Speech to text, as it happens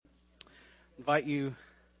invite you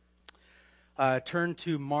turn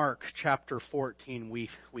to Mark chapter 14. We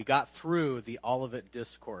got through the Olivet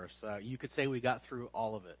Discourse. You could say we got through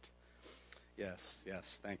all of it. Yes,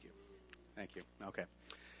 thank you. Okay.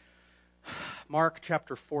 Mark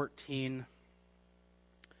chapter 14.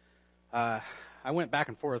 I went back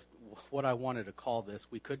and forth what I wanted to call this.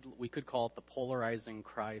 We could call it the polarizing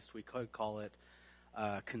Christ. We could call it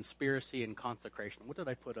conspiracy and consecration. What did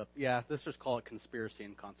I put up? Yeah, let's just call it conspiracy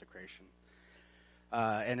and consecration.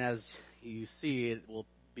 And as you see,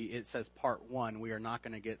 it says part 1. We are not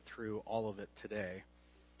going to get through all of it today.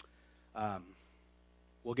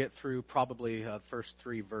 We'll get through probably the first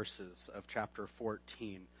 3 verses of chapter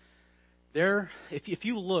 14. There, if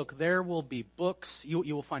you look, there will be books. You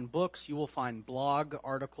will find books. You will find blog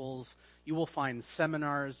articles. You will find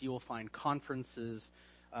seminars. You will find conferences.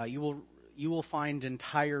 You will find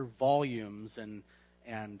entire volumes and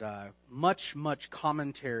much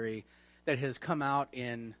commentary that has come out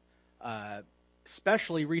in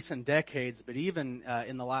especially recent decades, but even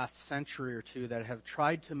in the last century or two, that have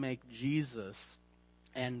tried to make Jesus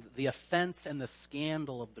and the offense and the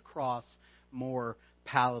scandal of the cross more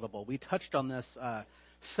palatable. We touched on this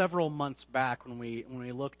several months back when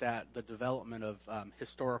we looked at the development of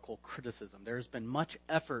historical criticism. There's been much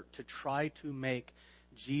effort to try to make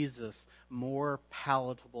Jesus more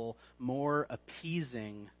palatable, more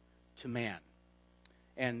appeasing to man.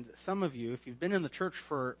 And some of you, if you've been in the church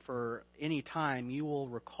for any time, you will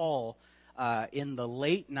recall in the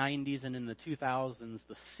late 90s and in the 2000s,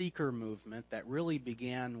 the seeker movement that really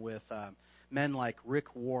began with men like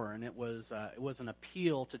Rick Warren. It was an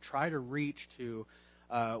appeal to try to reach to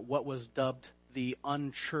what was dubbed the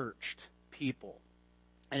unchurched people.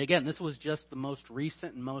 And again, this was just the most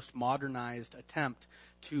recent and most modernized attempt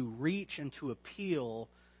to reach and to appeal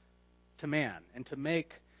to man and to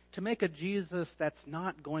make a Jesus that's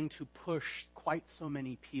not going to push quite so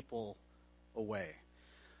many people away.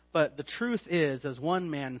 But the truth is, as one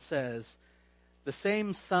man says, the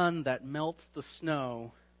same sun that melts the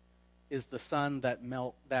snow is the sun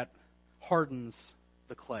that hardens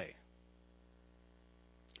the clay.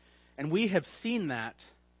 And we have seen that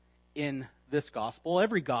in this gospel.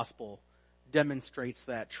 Every gospel demonstrates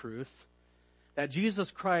that truth, that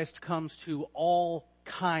Jesus Christ comes to all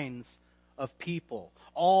kinds of people,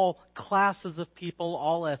 all classes of people,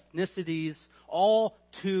 all ethnicities, all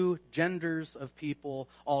 2 genders of people,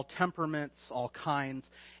 all temperaments, all kinds,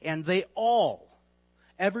 and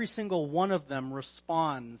every single one of them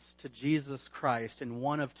responds to Jesus Christ in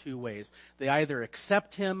one of 2 ways. They either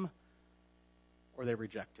accept Him or they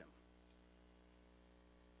reject Him.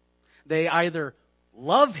 They either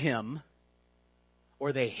love Him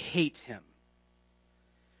or they hate Him.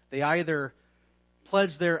 They either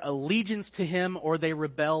pledge their allegiance to Him or they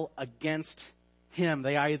rebel against Him.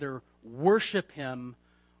 They either worship Him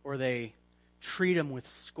or they treat Him with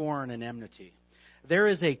scorn and enmity. There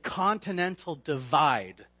is a continental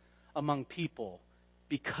divide among people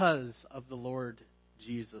because of the Lord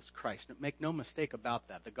Jesus Christ. Make no mistake about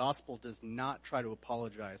that. The gospel does not try to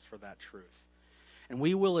apologize for that truth. And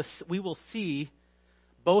we will see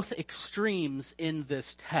both extremes in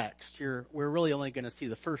this text. We're really only going to see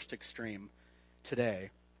the first extreme today.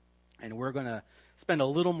 And we're going to spend a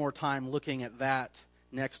little more time looking at that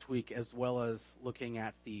next week, as well as looking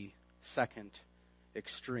at the second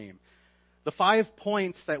extreme. The 5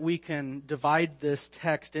 points that we can divide this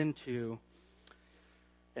text into,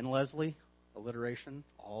 and Leslie, alliteration,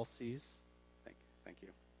 all C's. Thank you.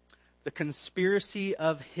 The conspiracy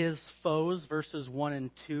of his foes, verses 1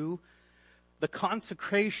 and 2. The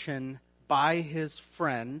consecration by his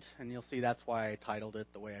friend, and you'll see that's why I titled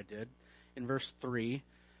it the way I did, in verse 3.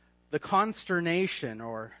 The consternation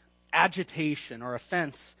or agitation or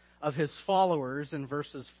offense of his followers in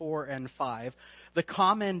verses 4 and 5. The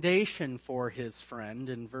commendation for his friend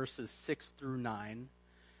in verses 6 through 9.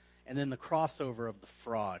 And then the crossover of the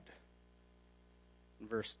fraud in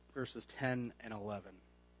verses 10 and 11.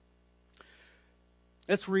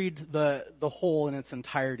 Let's read the whole in its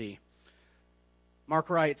entirety. Mark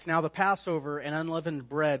writes, "Now the Passover and unleavened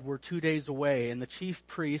bread were 2 days away, and the chief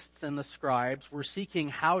priests and the scribes were seeking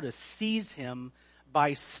how to seize him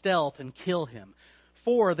by stealth and kill him.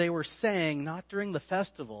 For they were saying, 'Not during the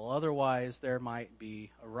festival, otherwise there might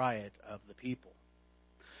be a riot of the people.'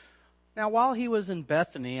 Now while he was in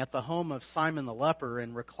Bethany at the home of Simon the leper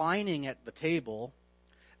and reclining at the table,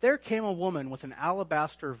 there came a woman with an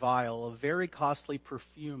alabaster vial of very costly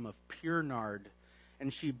perfume of pure nard,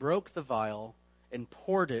 and she broke the vial and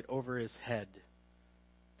poured it over his head.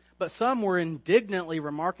 But some were indignantly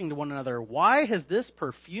remarking to one another, 'Why has this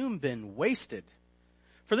perfume been wasted?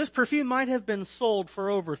 For this perfume might have been sold for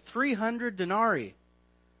over 300 denarii,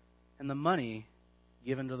 and the money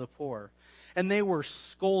given to the poor. And they were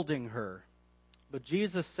scolding her. But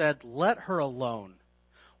Jesus said, let her alone.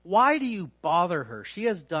 Why do you bother her? She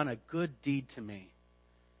has done a good deed to me.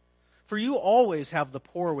 For you always have the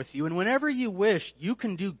poor with you, and whenever you wish, you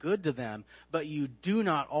can do good to them, but you do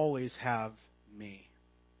not always have me.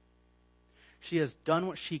 She has done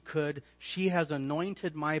what she could. She has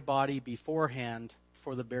anointed my body beforehand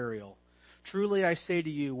for the burial. Truly I say to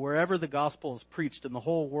you, wherever the gospel is preached in the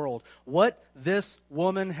whole world, what this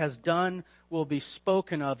woman has done will be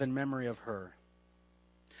spoken of in memory of her.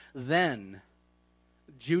 Then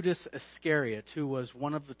Judas Iscariot, who was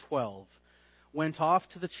one of the 12, went off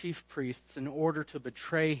to the chief priests in order to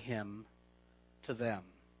betray him to them.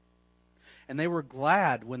 And they were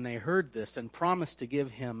glad when they heard this and promised to give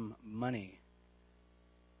him money.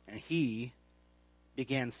 And he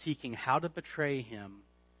began seeking how to betray him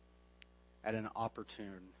at an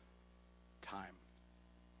opportune time.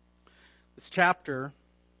 This chapter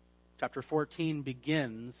 14,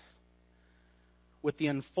 begins with the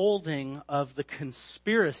unfolding of the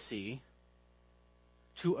conspiracy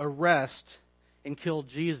to arrest and kill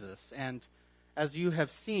Jesus. And as you have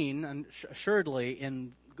seen, and assuredly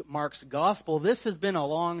in Mark's gospel, this has been a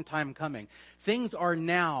long time coming. Things are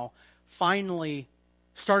now finally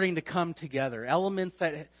starting to come together. Elements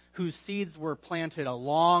whose seeds were planted a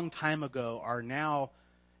long time ago are now,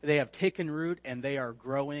 they have taken root and they are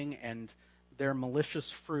growing, and their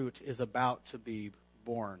malicious fruit is about to be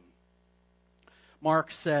born.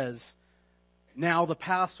 Mark says, now the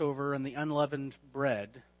Passover and the unleavened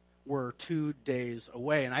bread were 2 days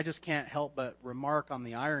away. And I just can't help but remark on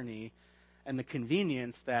the irony and the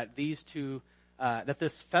convenience that these two, that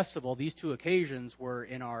this festival, these two occasions were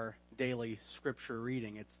in our daily scripture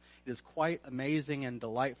reading. It is quite amazing and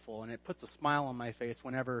delightful, and it puts a smile on my face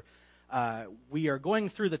whenever we are going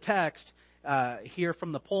through the text here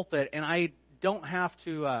from the pulpit, and I don't have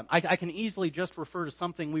to, I can easily just refer to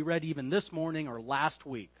something we read even this morning or last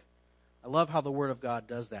week. I love how the Word of God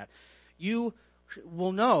does that. You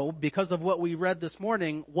will know, because of what we read this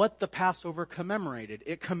morning, what the Passover commemorated.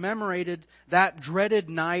 It commemorated that dreaded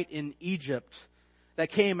night in Egypt that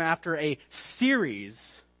came after a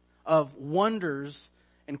series of wonders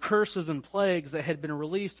and curses and plagues that had been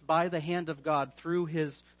released by the hand of God through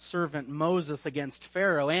his servant Moses against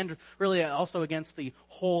Pharaoh, and really also against the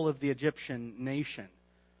whole of the Egyptian nation.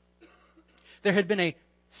 There had been a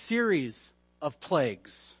series of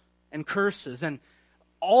plagues and curses, and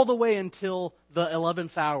all the way until the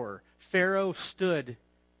 11th hour, Pharaoh stood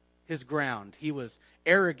his ground. He was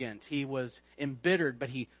arrogant, he was embittered, but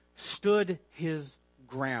he stood his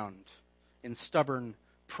ground in stubborn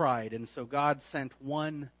pride. And so God sent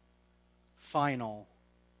one final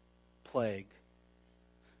plague.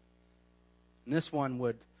 And this one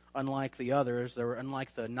would, unlike the others,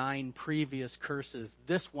 unlike the 9 previous curses,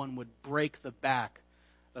 this one would break the back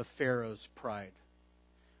of Pharaoh's pride.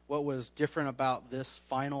 What was different about this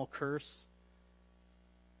final curse?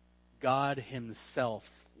 God himself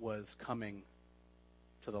was coming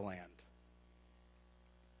to the land.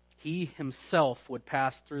 He himself would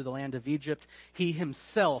pass through the land of Egypt. He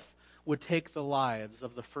himself would take the lives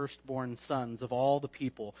of the firstborn sons of all the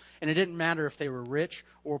people. And it didn't matter if they were rich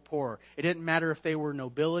or poor. It didn't matter if they were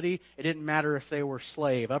nobility. It didn't matter if they were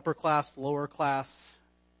slave, upper class, lower class.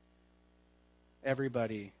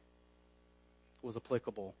 Everybody was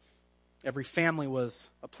applicable. Every family was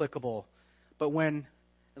applicable. But when,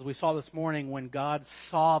 as we saw this morning, when God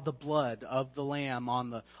saw the blood of the lamb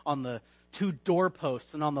on the 2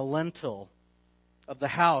 doorposts and on the lintel of the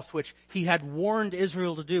house, which he had warned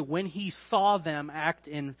Israel to do, when he saw them act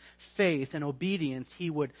in faith and obedience, he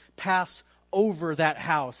would pass over that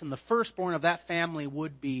house, and the firstborn of that family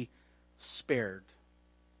would be spared.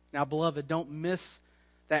 Now, beloved, don't miss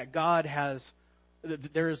that God has,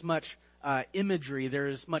 there is much imagery, there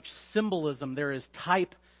is much symbolism, there is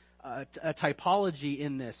a typology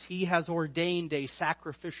in this. He has ordained a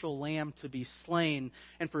sacrificial lamb to be slain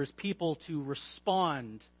and for his people to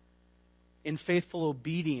respond in faithful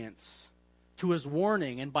obedience to his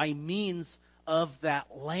warning, and by means of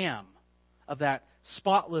that lamb, of that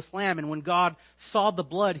spotless lamb. And when God saw the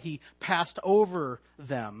blood, he passed over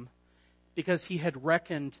them because he had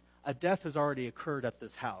reckoned a death has already occurred at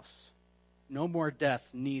this house. No more death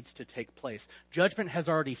needs to take place. Judgment has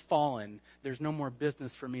already fallen. There's no more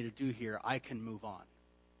business for me to do here. I can move on.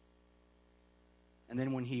 And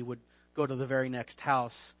then when he would go to the very next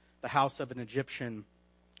house, the house of an Egyptian,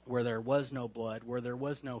 where there was no blood, where there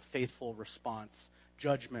was no faithful response,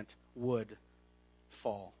 judgment would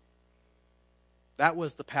fall. That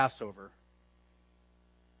was the Passover.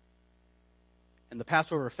 And the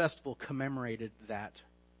Passover festival commemorated that.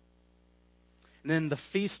 And then the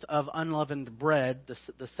Feast of Unleavened Bread,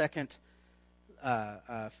 the second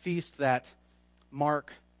feast that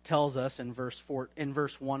Mark tells us in verse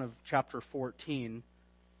 1 of chapter 14,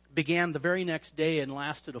 began the very next day and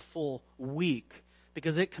lasted a full week,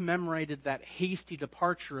 because it commemorated that hasty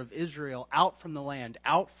departure of Israel out from the land,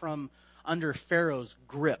 out from under Pharaoh's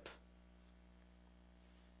grip.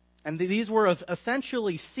 And these were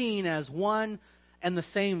essentially seen as one and the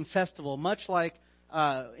same festival, much like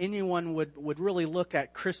anyone would really look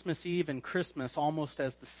at Christmas Eve and Christmas almost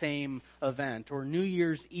as the same event, or New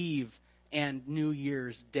Year's Eve and New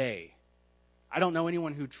Year's Day. I don't know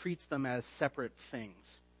anyone who treats them as separate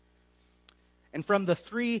things. And from the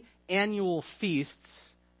 3 annual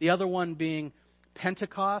feasts, the other one being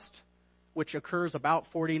Pentecost, which occurs about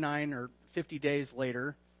 49 or 50 days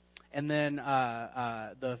later, and then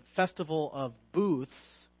the Festival of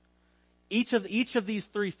Booths. Each of these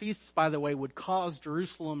 3 feasts, by the way, would cause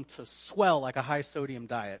Jerusalem to swell like a high sodium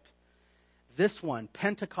diet. This one,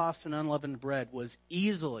 Pentecost and Unleavened Bread, was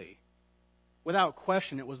easily, without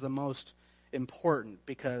question, it was the most important,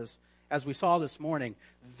 because as we saw this morning,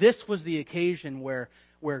 this was the occasion where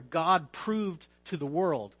God proved to the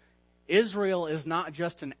world, Israel is not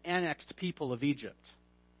just an annexed people of Egypt.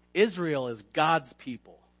 Israel is God's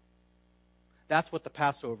people. That's what the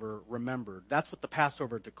Passover remembered. That's what the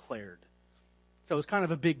Passover declared. So it was kind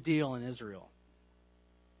of a big deal in Israel.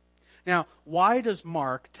 Now, why does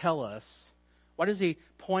Mark tell us, why does he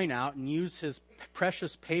point out and use his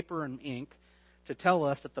precious paper and ink to tell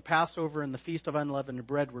us that the Passover and the Feast of Unleavened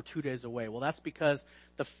Bread were 2 days away? Well, that's because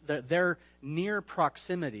their near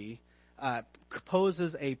proximity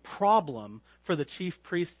poses a problem for the chief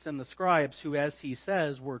priests and the scribes, who, as he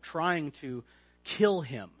says, were trying to kill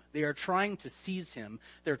him. They are trying to seize him.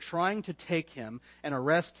 They're trying to take him and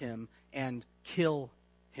arrest him and kill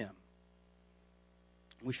him.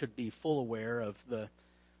 We should be full aware of the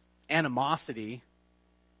animosity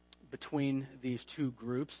between these two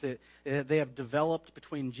groups. They have developed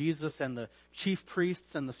between Jesus and the chief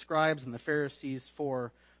priests and the scribes and the Pharisees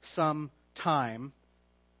for some time,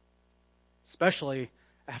 especially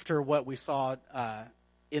after what we saw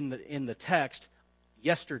in the text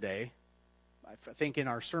yesterday. I think in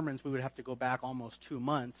our sermons we would have to go back almost 2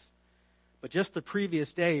 months. But just the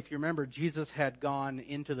previous day, if you remember, Jesus had gone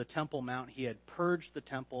into the Temple Mount. He had purged the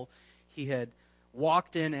temple. He had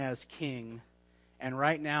walked in as king. And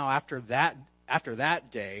right now, after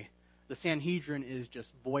that day, the Sanhedrin is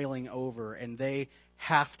just boiling over, and they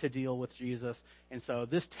have to deal with Jesus. And so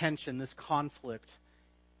this tension, this conflict,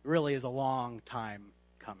 really is a long time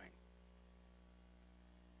coming.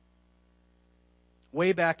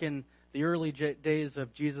 Way back in the early days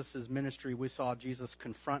of Jesus' ministry, we saw Jesus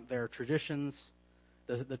confront their traditions,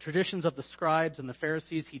 the traditions of the scribes and the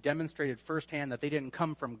Pharisees. He demonstrated firsthand that they didn't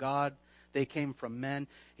come from God. They came from men.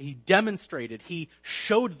 He demonstrated, he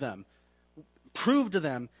showed them, proved to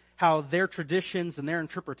them how their traditions and their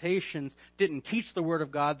interpretations didn't teach the Word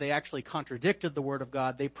of God. They actually contradicted the Word of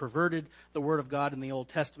God. They perverted the Word of God in the Old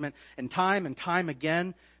Testament. And time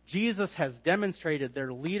again, Jesus has demonstrated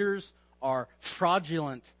their leaders are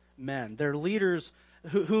fraudulent men. Their leaders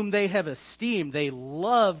whom they have esteemed, they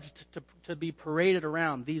loved to be paraded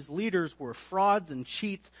around. These leaders were frauds and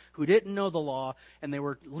cheats who didn't know the law, and they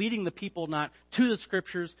were leading the people not to the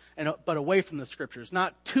Scriptures, but away from the Scriptures.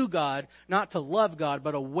 Not to God, not to love God,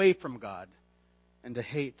 but away from God, and to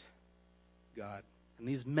hate God. And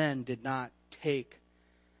these men did not take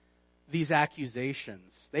these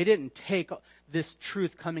accusations. They didn't take this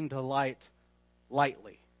truth coming to light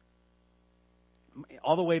lightly.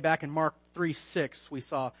 All the way back in Mark 3:6, we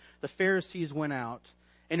saw the Pharisees went out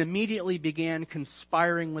and immediately began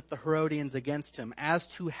conspiring with the Herodians against him as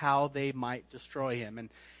to how they might destroy him. And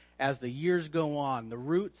as the years go on, the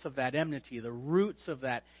roots of that enmity, the roots of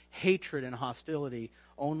that hatred and hostility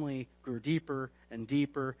only grew deeper and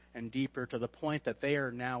deeper and deeper, to the point that they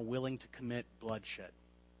are now willing to commit bloodshed.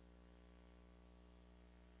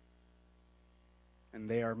 And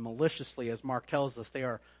they are maliciously, as Mark tells us, they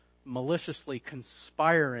are maliciously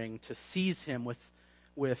conspiring to seize him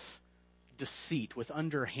with deceit, with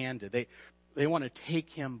underhanded. They want to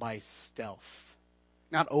take him by stealth.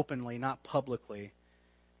 Not openly, not publicly.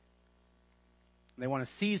 They want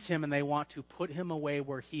to seize him, and they want to put him away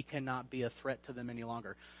where he cannot be a threat to them any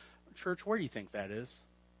longer. Church, where do you think that is?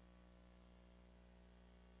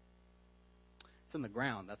 It's in the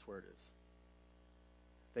ground. That's where it is.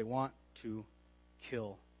 They want to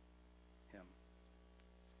kill him.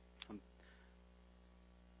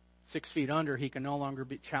 6 feet under, he can no longer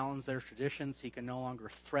challenge their traditions. He can no longer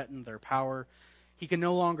threaten their power. He can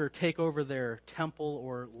no longer take over their temple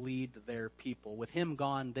or lead their people. With him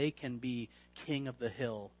gone, they can be king of the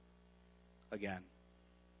hill again.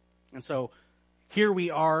 And so here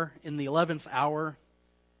we are in the 11th hour.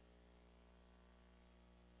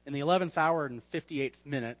 In the 11th hour and 58th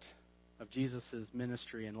minute of Jesus'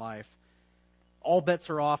 ministry and life, all bets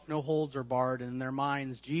are off, no holds are barred, and in their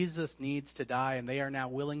minds, Jesus needs to die, and they are now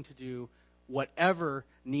willing to do whatever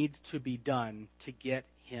needs to be done to get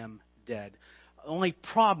him dead. The only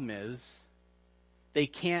problem is they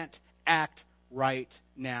can't act right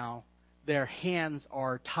now. Their hands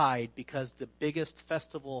are tied because the biggest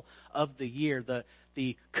festival of the year,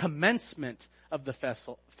 the commencement of the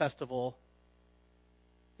festival,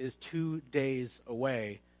 is 2 days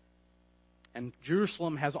away. And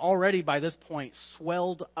Jerusalem has already by this point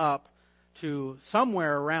swelled up to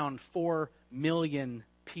somewhere around 4 million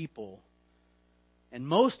people. And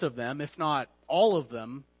most of them, if not all of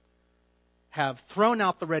them, have thrown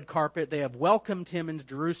out the red carpet. They have welcomed him into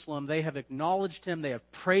Jerusalem. They have acknowledged him. They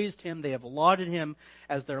have praised him. They have lauded him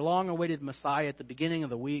as their long-awaited Messiah at the beginning of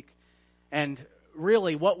the week. And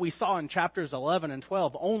really what we saw in chapters 11 and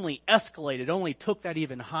 12 only escalated, only took that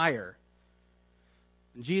even higher.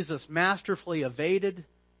 And Jesus masterfully evaded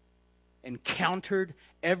and countered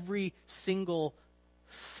every single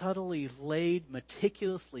subtly laid,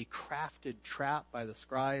 meticulously crafted trap by the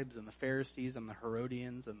scribes and the Pharisees and the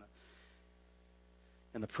Herodians and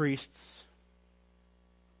the priests.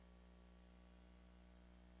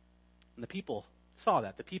 And the people saw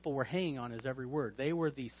that. The people were hanging on his every word. They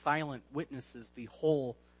were the silent witnesses the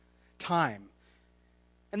whole time.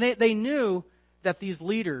 And they knew that these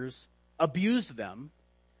leaders abused them.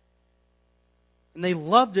 And they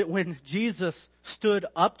loved it when Jesus stood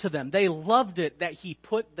up to them. They loved it that he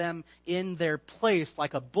put them in their place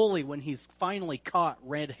like a bully when he's finally caught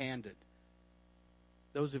red-handed.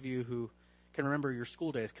 Those of you who can remember your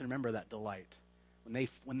school days can remember that delight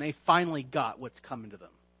when they finally got what's coming to them.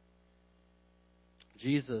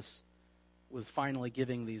 Jesus was finally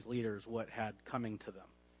giving these leaders what had coming to them.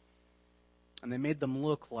 And they made them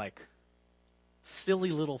look like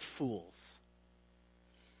silly little fools.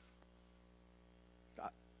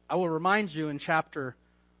 I will remind you in chapter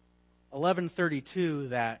 11:32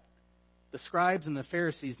 that the scribes and the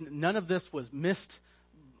Pharisees, none of this was missed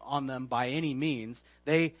on them by any means.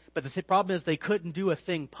 But the problem is they couldn't do a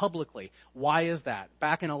thing publicly. Why is that?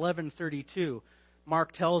 Back in 11:32,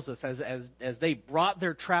 Mark tells us as they brought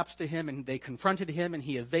their traps to him and they confronted him and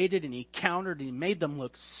he evaded and he countered and he made them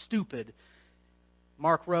look stupid.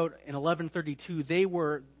 Mark wrote in 11:32, they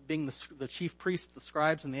were, being the chief priests, the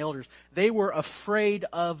scribes, and the elders, they were afraid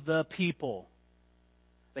of the people.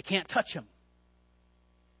 They can't touch him.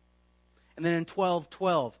 And then in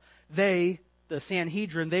 12:12, the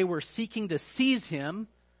Sanhedrin, they were seeking to seize him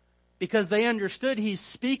because they understood he's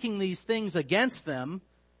speaking these things against them,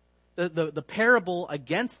 the parable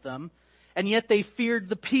against them, and yet they feared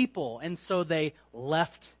the people, and so they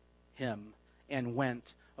left him and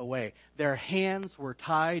went away. Their hands were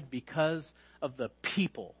tied because of the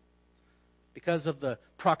people. Because of the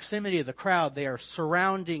proximity of the crowd, they are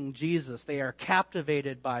surrounding Jesus. They are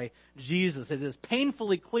captivated by Jesus. It is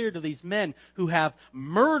painfully clear to these men who have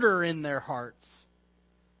murder in their hearts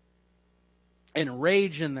and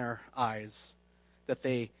rage in their eyes that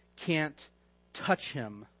they can't touch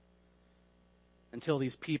him until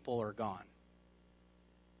these people are gone.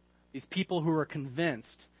 These people who are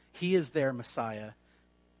convinced he is their Messiah.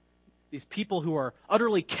 These people who are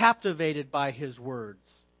utterly captivated by his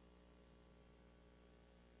words.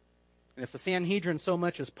 And if the Sanhedrin so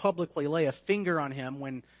much as publicly lay a finger on him,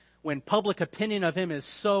 when public opinion of him is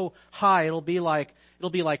so high, that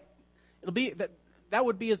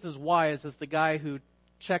would be as wise as the guy who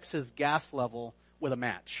checks his gas level with a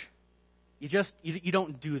match. You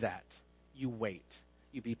don't do that. You wait.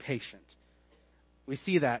 You be patient. We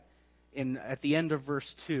see that at the end of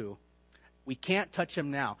verse 2. We can't touch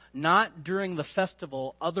him now. Not during the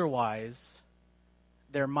festival, otherwise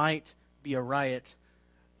there might be a riot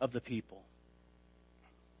of the people.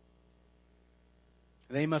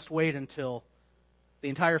 They must wait until the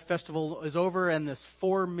entire festival is over and this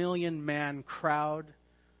 4 million man crowd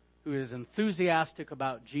who is enthusiastic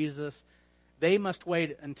about Jesus, they must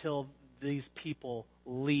wait until these people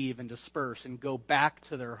leave and disperse and go back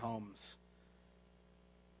to their homes.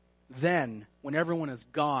 Then, when everyone is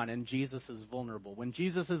gone and Jesus is vulnerable, when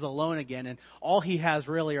Jesus is alone again and all he has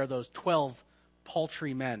really are those 12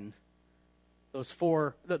 paltry men, those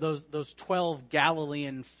 12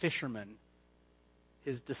 Galilean fishermen,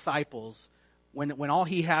 his disciples, when all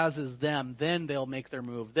he has is them, then they'll make their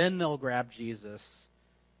move. Then they'll grab Jesus.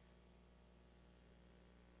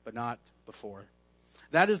 But not before.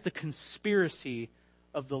 That is the conspiracy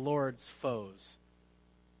of the Lord's foes.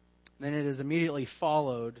 Then it is immediately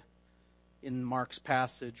followed in Mark's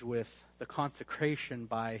passage with the consecration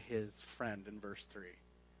by his friend in verse 3.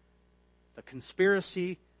 The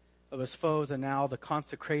conspiracy of his foes and now the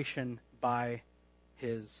consecration by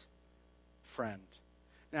his friend.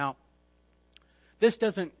 Now, this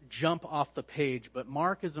doesn't jump off the page, but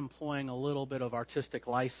Mark is employing a little bit of artistic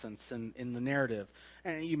license in the narrative.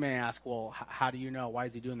 And you may ask, well, how do you know? Why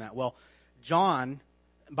is he doing that? Well, John,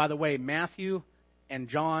 by the way, Matthew and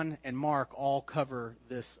John and Mark all cover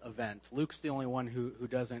this event. Luke's the only one who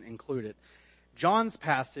doesn't include it. John's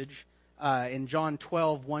passage in John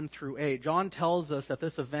 12, 1 through 8, John tells us that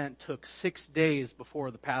this event took 6 days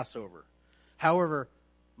before the Passover. However,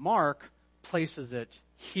 Mark places it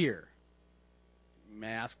here. You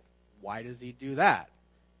may ask, why does he do that?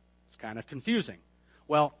 It's kind of confusing.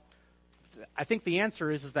 Well, I think the answer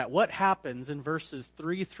is that what happens in verses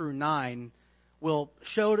 3 through 9 will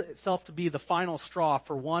show itself to be the final straw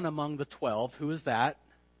for one among the 12. Who is that?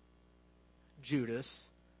 Judas.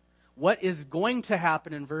 What is going to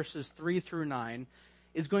happen in verses 3 through 9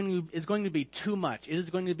 is going to be too much. It is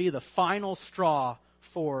going to be the final straw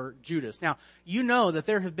for Judas. Now, you know that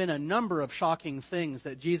there have been a number of shocking things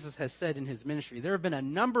that Jesus has said in his ministry. There have been a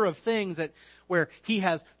number of things where he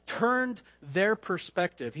has turned their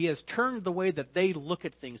perspective. He has turned the way that they look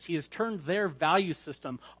at things. He has turned their value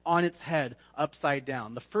system on its head, upside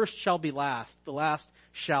down. The first shall be last. The last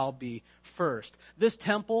shall be first. This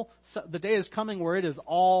temple, the day is coming where it is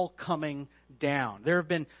all coming down. There have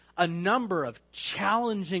been a number of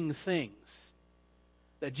challenging things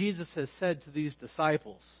that Jesus has said to these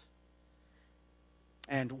disciples.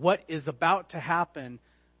 And what is about to happen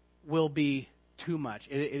will be too much.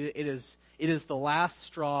 It is the last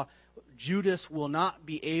straw. Judas will not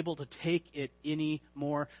be able to take it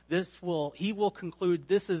anymore. He will conclude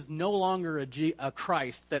this is no longer a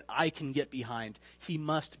Christ that I can get behind. He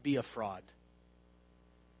must be a fraud.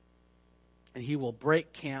 And he will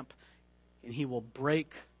break camp, and he will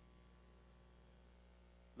break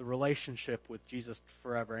the relationship with Jesus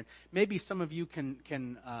forever. And maybe some of you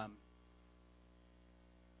can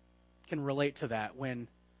relate to that when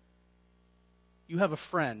you have a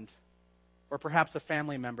friend or perhaps a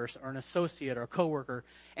family member or an associate or a coworker,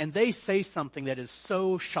 and they say something that is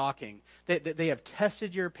so shocking. They have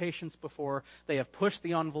tested your patience before. They have pushed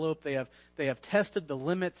the envelope. They have tested the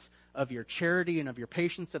limits of your charity and of your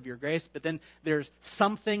patience, of your grace. But then there's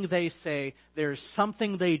something they say, there's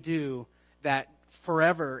something they do that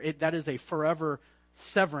that is a forever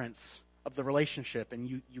severance of the relationship, and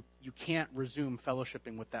you can't resume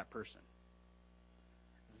fellowshipping with that person.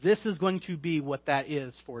 This is going to be what that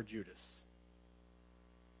is for Judas.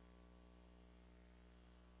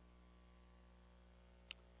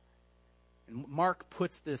 And Mark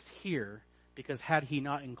puts this here because had he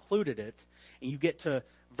not included it, and you get to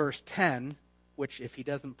verse 10, which if he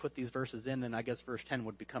doesn't put these verses in, then I guess verse 10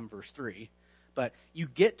 would become verse 3. But you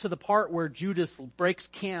get to the part where Judas breaks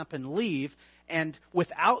camp and leave, and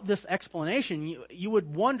without this explanation, you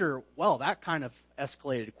would wonder, well, that kind of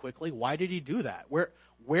escalated quickly. Why did he do that?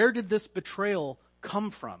 Where did this betrayal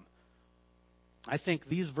come from? I think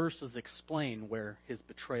these verses explain where his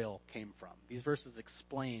betrayal came from. These verses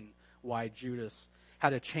explain why Judas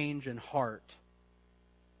had a change in heart,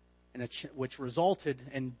 and which resulted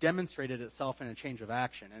and demonstrated itself in a change of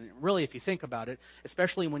action. And really, if you think about it,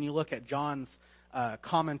 especially when you look at John's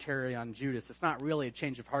commentary on Judas, it's not really a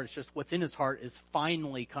change of heart. It's just what's in his heart is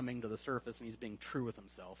finally coming to the surface, and he's being true with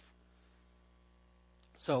himself.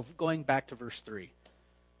 So going back to verse 3,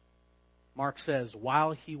 Mark says,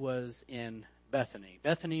 while he was in Bethany.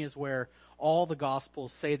 Bethany is where all the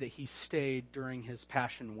Gospels say that he stayed during his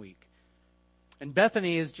Passion Week. And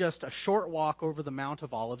Bethany is just a short walk over the Mount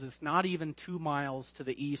of Olives. It's not even 2 miles to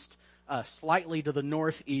the east, slightly to the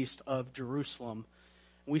northeast of Jerusalem.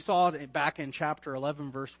 We saw it back in chapter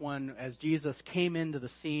 11, verse 1, as Jesus came into the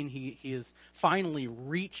scene. He has finally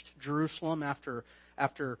reached Jerusalem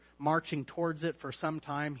after marching towards it for some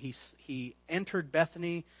time. He entered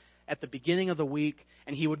Bethany at the beginning of the week,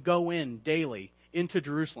 and he would go in daily into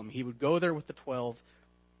Jerusalem. He would go there with the 12.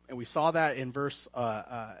 And we saw that in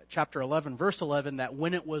chapter 11, verse 11, that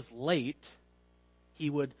when it was late, he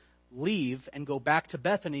would leave and go back to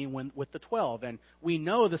Bethany with the 12. And we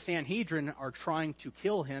know the Sanhedrin are trying to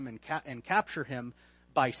kill him and capture him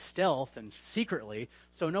by stealth and secretly.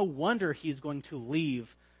 So no wonder he's going to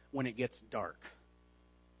leave when it gets dark.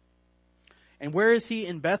 And where is he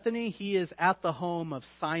in Bethany? He is at the home of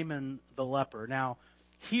Simon the leper. Now,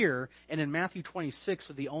 here and in Matthew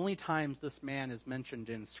 26 are the only times this man is mentioned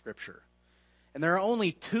in Scripture. And there are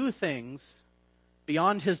only 2 things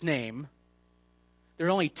beyond his name, there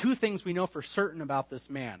are only two things we know for certain about this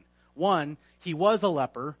man. One, he was a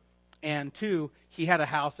leper, and two, he had a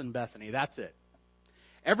house in Bethany. That's it.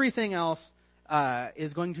 Everything else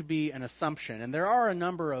is going to be an assumption, and there are a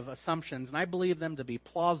number of assumptions, and I believe them to be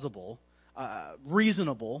plausible,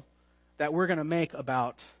 reasonable, that we're going to make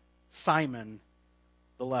about Simon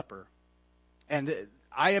the leper. And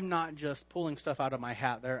I am not just pulling stuff out of my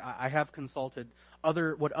hat there. I have consulted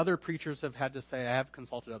what other preachers have had to say. I have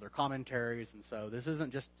consulted other commentaries, and so this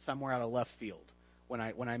isn't just somewhere out of left field when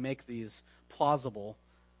I make these plausible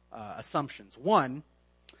assumptions. One,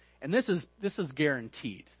 and this is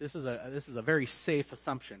guaranteed. This is a very safe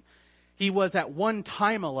assumption. He was at one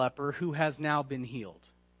time a leper who has now been healed.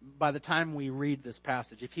 By the time we read this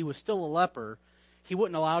passage, if he was still a leper, he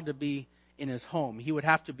wouldn't allowed to be in his home. He would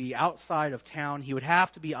have to be outside of town. He would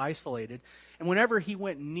have to be isolated. And whenever he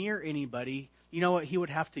went near anybody, you know what? He would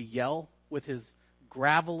have to yell with his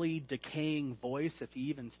gravelly, decaying voice, if he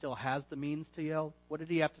even still has the means to yell. What did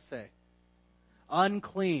he have to say?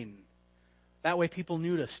 Unclean. That way people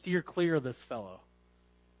knew to steer clear of this fellow.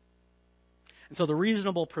 And so the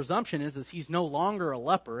reasonable presumption is he's no longer a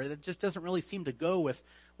leper. It just doesn't really seem to go with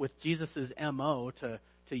Jesus' MO to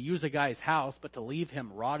use a guy's house, but to leave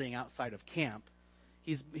him rotting outside of camp.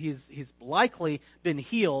 He's likely been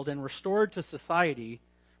healed and restored to society,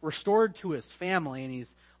 restored to his family, and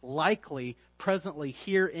he's likely presently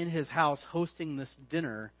here in his house hosting this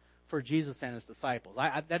dinner for Jesus and his disciples.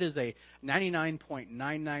 That is a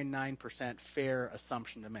 99.999% fair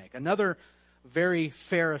assumption to make. Another very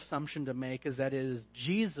fair assumption to make is that it is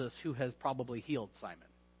Jesus who has probably healed Simon.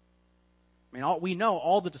 I mean, we know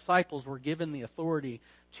all the disciples were given the authority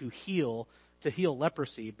to heal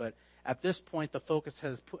leprosy, but at this point the focus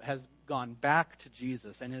has gone back to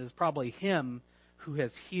Jesus, and it is probably him who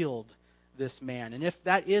has healed this man. And if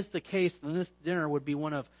that is the case, then this dinner would be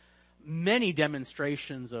one of many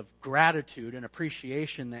demonstrations of gratitude and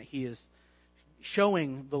appreciation that he is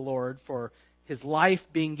showing the Lord for his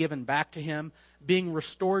life being given back to him, being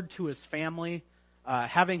restored to his family,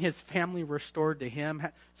 having his family restored to him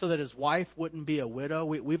so that his wife wouldn't be a widow.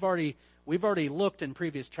 We've already looked in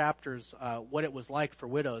previous chapters what it was like for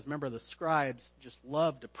widows. Remember, the scribes just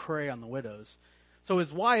loved to prey on the widows. So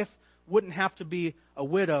his wife wouldn't have to be a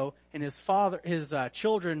widow, and his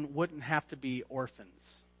children wouldn't have to be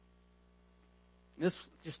orphans. This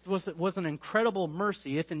just was an incredible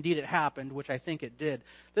mercy, if indeed it happened, which I think it did.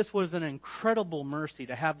 This was an incredible mercy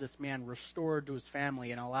to have this man restored to his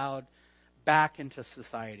family and allowed back into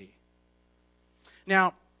society.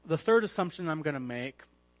 Now, the third assumption I'm going to make,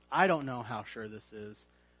 I don't know how sure this is.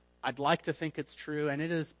 I'd like to think it's true, and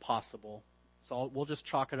it is possible. So we'll just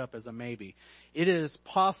chalk it up as a maybe. It is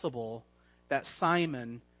possible that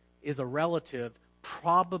Simon is a relative,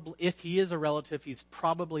 probably, if he is a relative, he's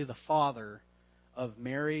probably the father of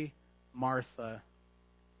Mary, Martha,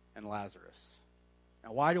 and Lazarus.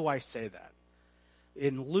 Now, why do I say that?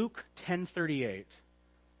 In Luke 10:38,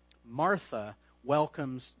 Martha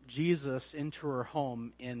welcomes Jesus into her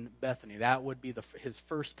home in Bethany. That would be his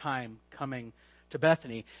first time coming to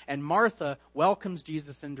Bethany. And Martha welcomes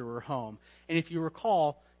Jesus into her home. And if you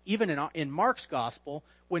recall, even in Mark's gospel,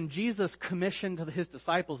 when Jesus commissioned his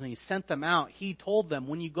disciples and he sent them out, he told them,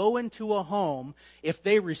 when you go into a home, if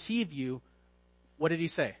they receive you, what did he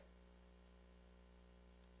say?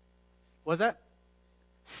 What was that?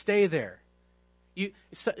 Stay there.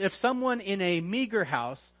 If someone in a meager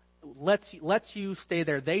house lets you stay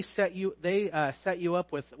there, they set you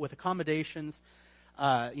up with accommodations.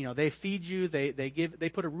 They feed you.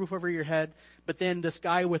 They put a roof over your head. But then this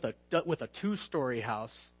guy with a 2-story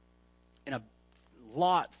house in a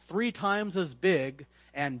lot 3 times as big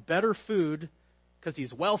and better food because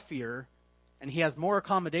he's wealthier and he has more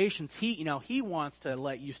accommodations. He wants to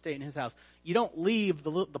let you stay in his house. You don't leave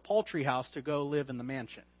the poultry house to go live in the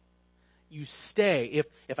mansion. You stay.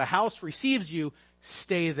 If a house receives you,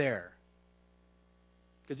 stay there.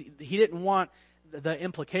 Because he didn't want the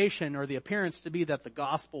implication or the appearance to be that the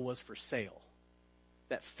gospel was for sale,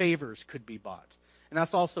 that favors could be bought. And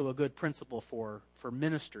that's also a good principle for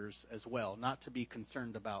ministers as well, not to be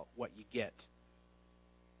concerned about what you get.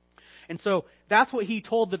 And so that's what he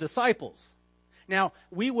told the disciples. Now,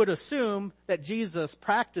 we would assume that Jesus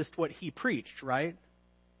practiced what he preached, right?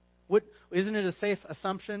 Isn't it a safe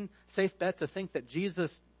assumption, safe bet to think that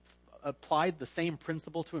Jesus applied the same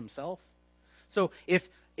principle to himself? So if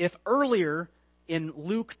earlier in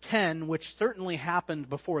Luke 10, which certainly happened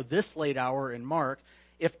before this late hour in Mark,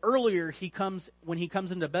 if earlier when he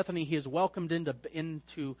comes into Bethany, he is welcomed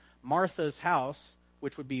into Martha's house,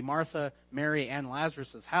 which would be Martha, Mary, and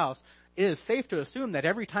Lazarus' house, it is safe to assume that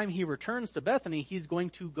every time he returns to Bethany, he's going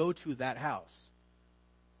to go to that house.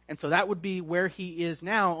 And so that would be where he is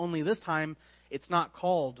now, only this time it's not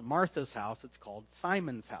called Martha's house, it's called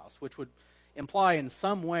Simon's house, which would imply in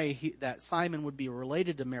some way that Simon would be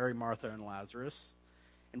related to Mary, Martha, and Lazarus.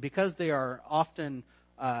 And because they are often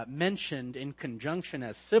mentioned in conjunction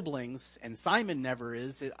as siblings, and Simon never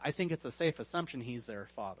is, I think it's a safe assumption he's their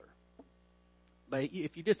father. But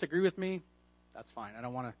if you disagree with me, that's fine. I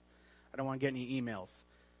don't want to get any emails.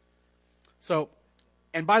 So,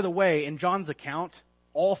 and by the way, in John's account,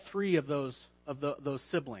 all three of those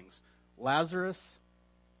siblings, Lazarus,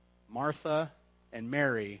 Martha, and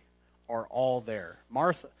Mary, are all there.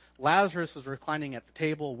 Lazarus is reclining at the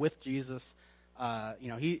table with Jesus.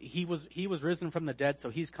 He was risen from the dead, so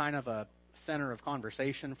he's kind of a center of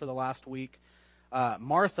conversation for the last week.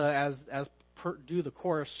 Martha, as per due the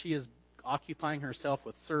course, she is occupying herself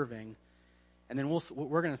with serving, and then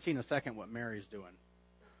we're going to see in a second what Mary's doing.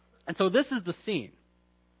 And so this is the scene.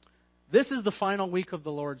 This is the final week of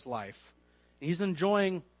the Lord's life. He's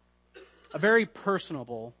enjoying a very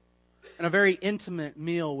personable and a very intimate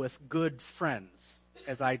meal with good friends,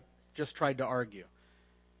 as I just tried to argue.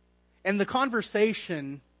 And the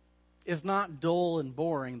conversation is not dull and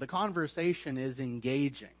boring. The conversation is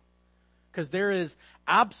engaging. Because there is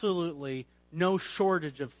absolutely no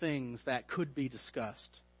shortage of things that could be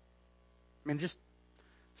discussed. I mean, just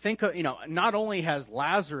think of, not only has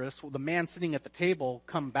Lazarus, the man sitting at the table,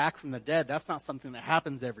 come back from the dead. That's not something that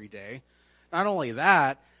happens every day. Not only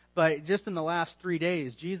that, but just in the last 3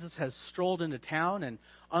 days, Jesus has strolled into town, and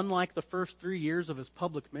unlike the first 3 years of his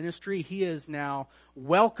public ministry, he is now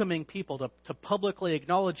welcoming people to publicly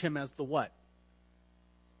acknowledge him as the what?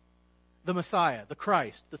 The Messiah, the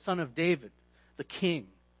Christ, the Son of David, the King.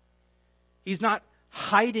 He's not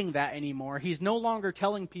hiding that anymore. He's no longer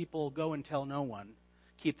telling people, go and tell no one.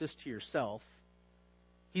 Keep this to yourself.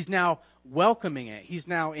 He's now welcoming it. He's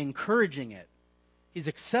now encouraging it. He's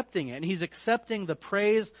accepting it, and he's accepting the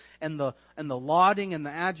praise and the lauding and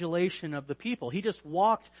the adulation of the people. He just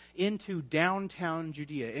walked into downtown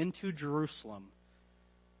Judea, into Jerusalem,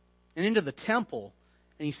 and into the temple,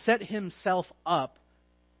 and he set himself up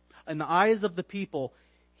in the eyes of the people.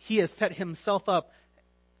 He has set himself up.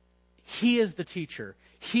 He is the teacher.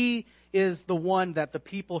 He is the one that the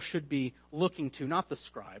people should be looking to, not the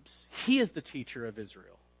scribes. He is the teacher of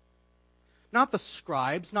Israel. Not the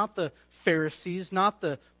scribes, not the Pharisees, not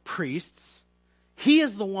the priests. He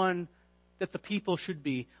is the one that the people should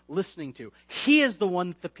be listening to. He is the one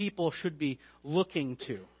that the people should be looking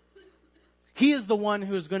to. He is the one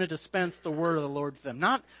who is going to dispense the word of the Lord to them.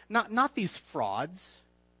 Not these frauds,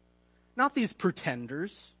 not these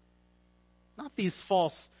pretenders, not these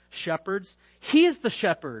false shepherds. He is the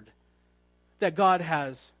shepherd that God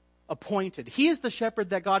has appointed. He is the shepherd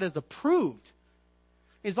that God has approved.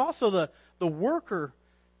 He's also the worker,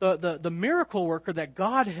 the miracle worker that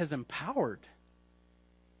God has empowered.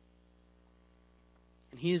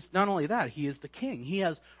 And he is not only that, he is the king. He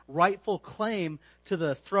has rightful claim to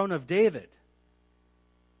the throne of David.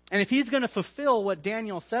 And if he's going to fulfill what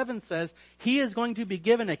Daniel 7 says, he is going to be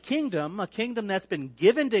given a kingdom that's been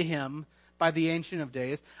given to him by the Ancient of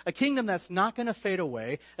Days, a kingdom that's not going to fade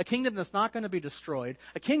away, a kingdom that's not going to be destroyed,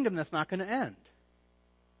 a kingdom that's not going to end.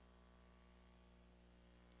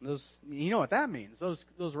 You know what that means.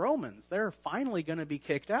 Those Romans, they're finally going to be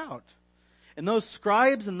kicked out. And those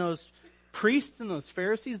scribes and those priests and those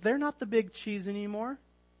Pharisees, they're not the big cheese anymore.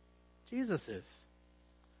 Jesus is.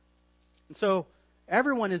 And so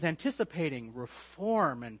everyone is anticipating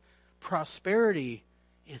reform and prosperity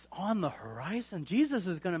is on the horizon. Jesus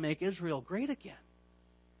is going to make Israel great again.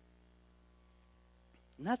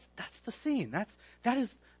 And that's the scene. That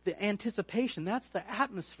is the anticipation. That's the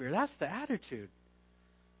atmosphere. That's the attitude.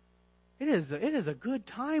 It is a good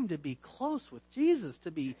time to be close with Jesus,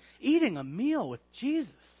 to be eating a meal with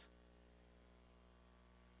Jesus.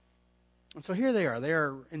 And so here they are. They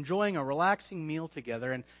are enjoying a relaxing meal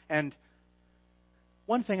together. And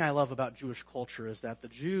one thing I love about Jewish culture is that the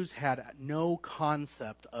Jews had no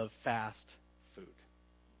concept of fast food.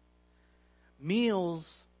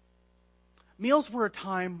 Meals were a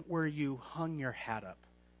time where you hung your hat up.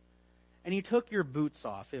 And you took your boots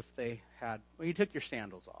off you took your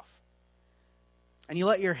sandals off. And you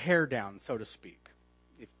let your hair down, so to speak,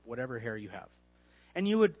 if whatever hair you have. And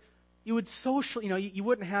you would social, you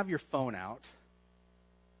wouldn't have your phone out.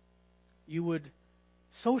 You would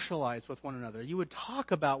socialize with one another. You would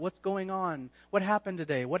talk about what's going on, what happened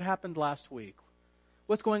today, what happened last week,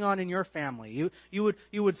 what's going on in your family. You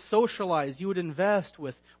would socialize, you would invest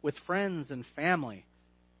with friends and family.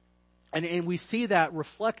 And we see that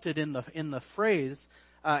reflected in the phrase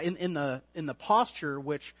in the posture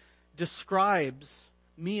which describes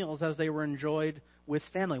meals as they were enjoyed with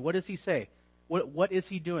family. What does he say? What is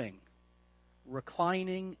he doing?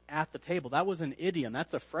 Reclining at the table. That was an idiom.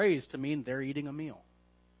 That's a phrase to mean they're eating a meal.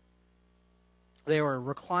 They were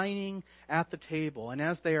reclining at the table, and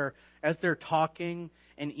as they're talking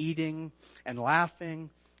and eating and laughing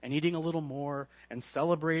and eating a little more and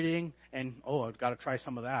celebrating and I've got to try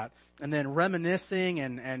some of that, and then reminiscing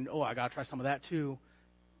and I got to try some of that too.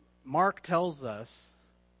 Mark tells us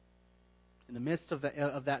in the midst of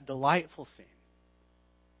that delightful scene,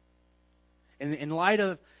 in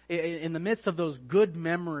the midst of those good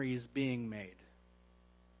memories being made,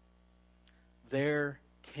 there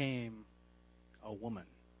came a woman.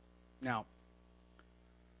 Now,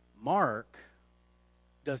 Mark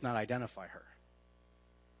does not identify her.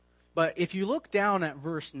 But if you look down at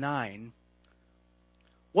verse 9,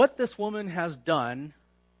 what this woman has done,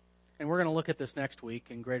 and we're going to look at this next week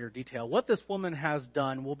in greater detail, what this woman has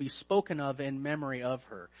done will be spoken of in memory of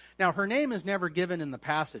her. Now, her name is never given in the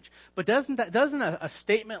passage, but doesn't a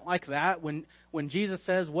statement like that, when Jesus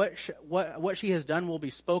says what she has done will be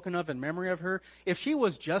spoken of in memory of her, if she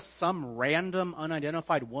was just some random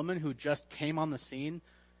unidentified woman who just came on the scene,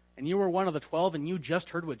 and you were one of the 12 and you just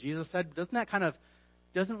heard what Jesus said,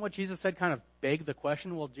 doesn't what Jesus said kind of beg the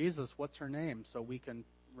question, well, Jesus, what's her name, so we can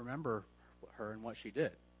remember her and what she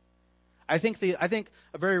did? I think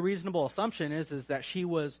a very reasonable assumption is that she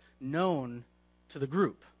was known to the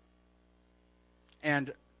group.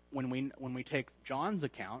 And when we take John's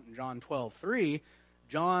account in John 12:3,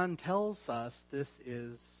 John tells us this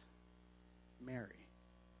is Mary.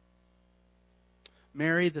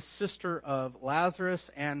 Mary, the sister of Lazarus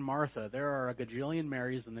and Martha. There are a gajillion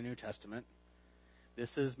Marys in the New Testament.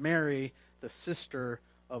 This is Mary, the sister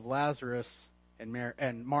of Lazarus and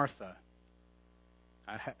Martha.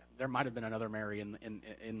 There might have been another Mary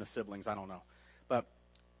in the siblings. I don't know. But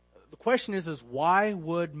the question is why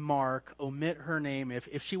would Mark omit her name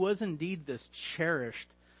if she was indeed this cherished,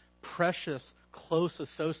 precious, close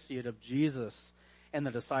associate of Jesus and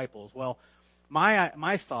the disciples? Well,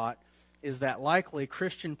 my thought is that likely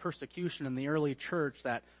Christian persecution in the early church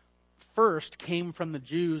that first came from the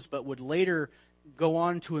Jews but would later go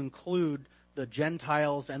on to include the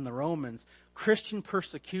Gentiles and the Romans. Christian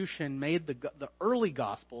persecution made the early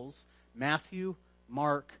Gospels, Matthew,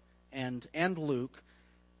 Mark, and Luke,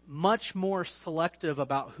 much more selective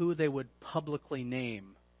about who they would publicly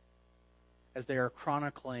name as they are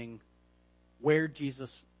chronicling where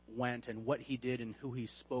Jesus went and what he did and who he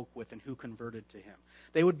spoke with and who converted to him.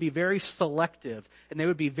 They would be very selective, and they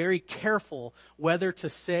would be very careful whether to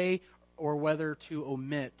say or whether to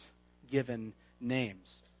omit given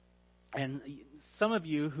names. And some of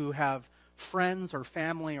you who have friends or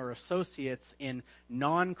family or associates in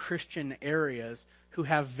non-Christian areas who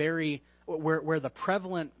have where the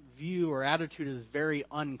prevalent view or attitude is very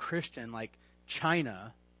un-Christian, like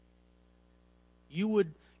China,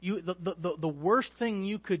 the worst thing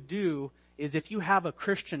you could do is, if you have a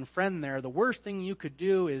Christian friend there, the worst thing you could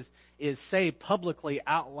do is say publicly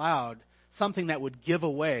out loud something that would give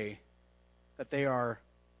away that they are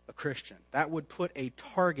a Christian. That would put a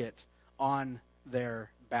target on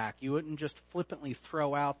their back. You wouldn't just flippantly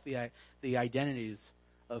throw out the identities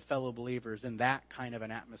of fellow believers in that kind of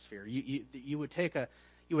an atmosphere. You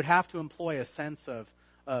would have to employ a sense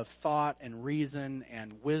of thought and reason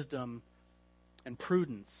and wisdom and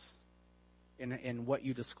prudence in what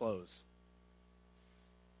you disclose.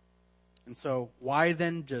 And so, why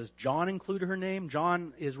then does John include her name?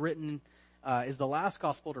 John is the last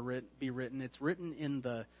gospel to be written. It's written in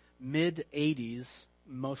the mid-80s.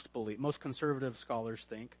 Most conservative scholars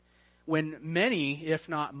think, when many, if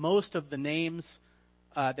not most, of the names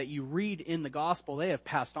that you read in the gospel, they have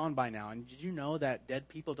passed on by now. And did you know that dead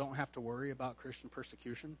people don't have to worry about Christian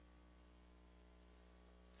persecution?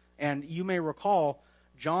 And you may recall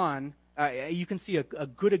John, you can see a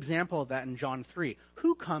good example of that in John 3.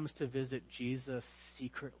 Who comes to visit Jesus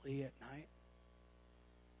secretly at night?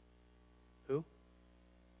 Who?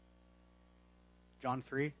 John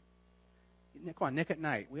 3? Come on, Nick at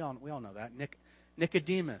night. We all know that.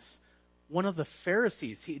 Nicodemus, one of the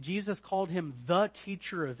Pharisees. Jesus called him the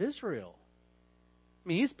teacher of Israel. I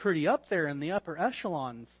mean, he's pretty up there in the upper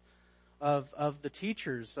echelons of the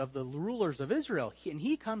teachers, of the rulers of Israel. And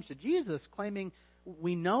he comes to Jesus claiming,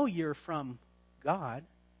 we know you're from God.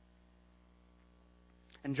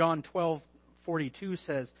 And John 12:42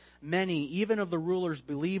 says, many, even of the rulers,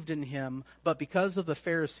 believed in him, but because of the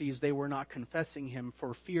Pharisees, they were not confessing him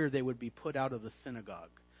for fear they would be put out of the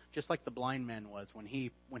synagogue. Just like the blind man was when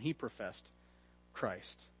he professed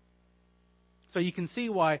Christ. So you can see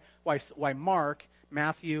why Mark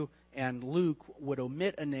Matthew and Luke would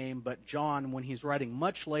omit a name, but John, when he's writing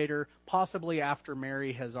much later, possibly after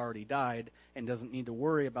Mary has already died and doesn't need to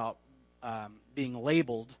worry about being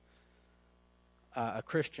labeled a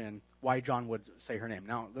Christian, why John would say her name.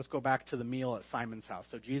 Now, let's go back to the meal at Simon's house.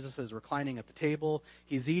 So Jesus is reclining at the table.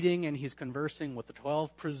 He's eating and he's conversing with the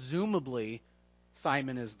 12. Presumably,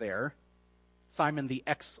 Simon is there. Simon the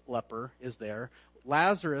ex-leper is there.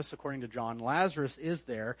 Lazarus, according to John, Lazarus is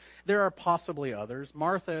there. There are possibly others.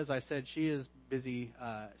 Martha, as I said, she is busy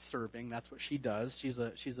serving. That's what she does.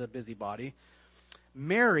 She's a busybody.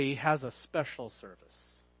 Mary has a special service.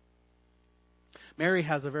 Mary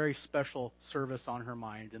has a very special service on her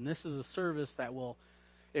mind, and this is a service that will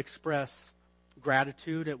express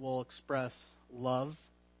gratitude. It will express love.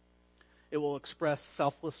 It will express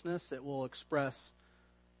selflessness. It will express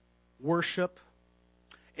worship.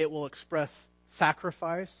 It will express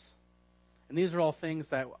sacrifice. And these are all things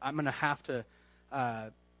that we're going to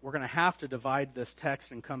have to divide this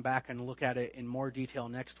text and come back and look at it in more detail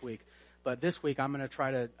next week. But this week I am going to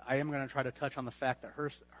try to touch on the fact that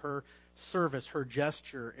her service, her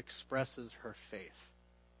gesture expresses her faith.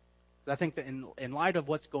 I think that in light of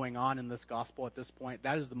what's going on in this gospel at this point,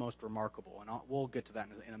 that is the most remarkable, and we'll get to that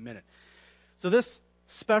in a minute. So this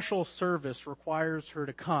special service requires her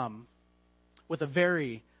to come with a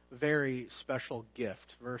very, very special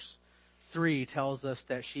gift. Verse 3 tells us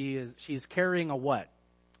that she's carrying a what?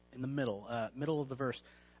 In the middle of the verse,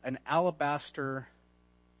 an alabaster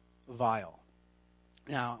vial.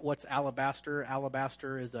 Now, what's alabaster?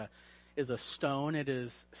 Alabaster is a stone. It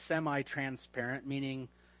is semi-transparent, meaning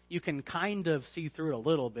you can kind of see through it a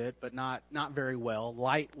little bit, but not very well.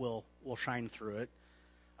 Light will shine through it.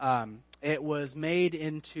 It was made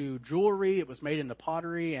into jewelry. It was made into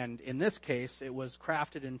pottery, and in this case, it was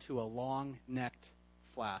crafted into a long-necked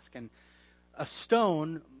flask. And a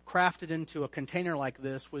stone crafted into a container like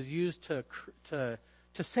this was used to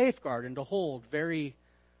safeguard and to hold very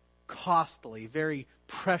costly, very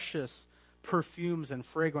precious perfumes and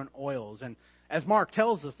fragrant oils. And as Mark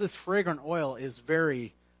tells us, this fragrant oil is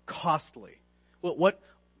very costly. What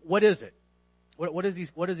is it? What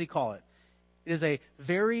does he call it? It is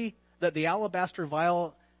the alabaster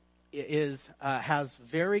vial has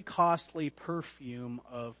very costly perfume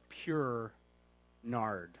of pure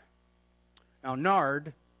nard. Now,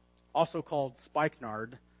 nard, also called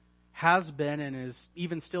spikenard, has been and is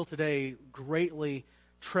even still today greatly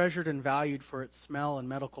treasured and valued for its smell and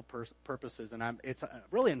medical purposes. And it's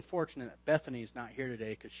really unfortunate that Bethany's not here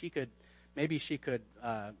today, because she could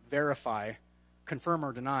verify, confirm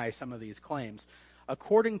or deny some of these claims.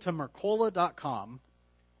 According to Mercola.com,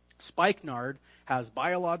 spikenard has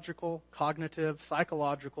biological, cognitive,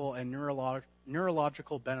 psychological, and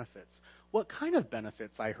neurological benefits. What kind of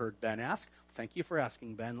benefits, I heard Ben ask? Thank you for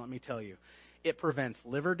asking, Ben. Let me tell you. It prevents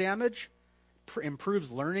liver damage,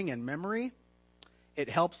 improves learning and memory. It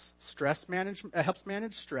helps manage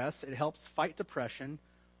stress. It helps fight depression,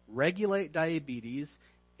 regulate diabetes.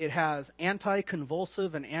 It has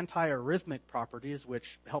anti-convulsive and anti-arrhythmic properties,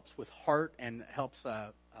 which helps with heart and helps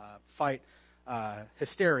fight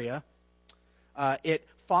hysteria. It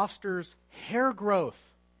fosters hair growth.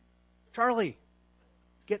 Charlie,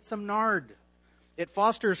 get some nard. It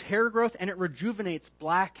fosters hair growth and it rejuvenates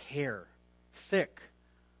black hair. Thick,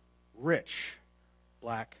 rich,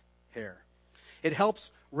 black hair. It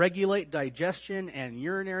helps regulate digestion and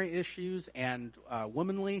urinary issues and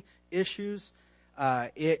womanly issues.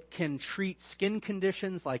 It can treat skin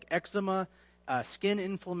conditions like eczema, skin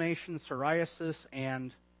inflammation, psoriasis,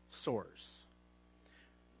 and sores.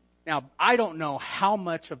 Now, I don't know how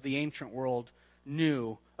much of the ancient world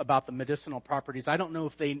knew about the medicinal properties. I don't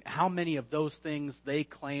know how many of those things they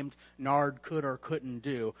claimed nard could or couldn't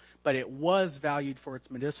do, but it was valued for its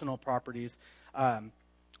medicinal properties.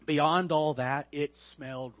 Beyond all that, it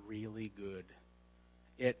smelled really good.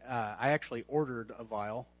 I actually ordered a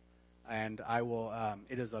vial, and I will.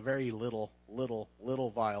 It is a very little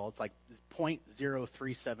vial. It's like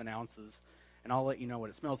 0.037 ounces, and I'll let you know what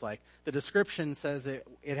it smells like. The description says it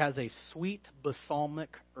has a sweet,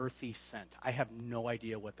 balsamic, earthy scent. I have no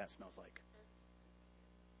idea what that smells like.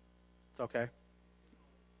 It's okay?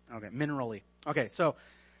 Okay, minerally. Okay, so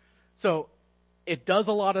it does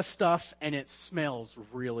a lot of stuff, and it smells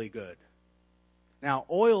really good. Now,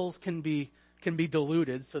 oils can be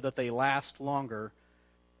diluted so that they last longer,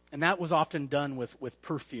 and that was often done with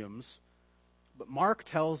perfumes. But Mark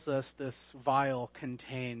tells us this vial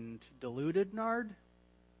contained diluted nard,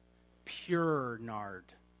 pure nard,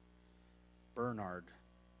 pure nard.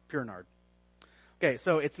 Okay,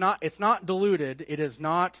 so it's not diluted. It is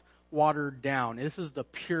not watered down. This is the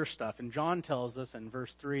pure stuff. And John tells us in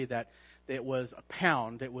verse 3 that it was a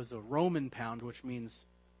pound. It was a Roman pound, which means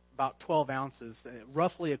about 12 ounces.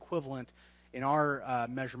 Roughly equivalent in our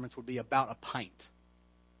measurements would be about a pint.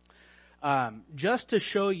 Just to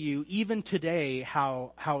show you, even today,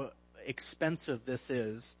 how expensive this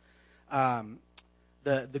is,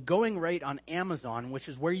 the going rate on Amazon, which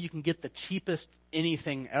is where you can get the cheapest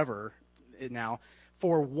anything ever now,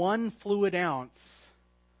 for 1 fluid ounce,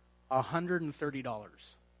 $130.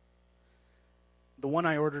 The one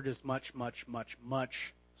I ordered is much, much, much,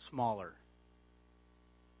 much smaller.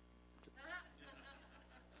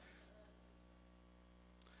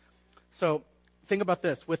 So think about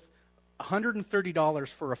this. With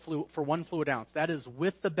 $130 for 1 fluid ounce, that is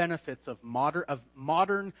with the benefits of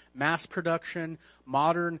modern mass production,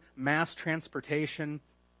 modern mass transportation.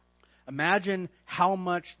 Imagine how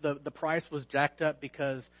much the price was jacked up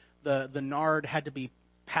because the nard had to be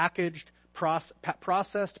packaged,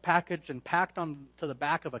 processed, packaged, and packed onto the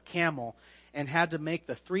back of a camel, and had to make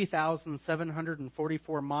the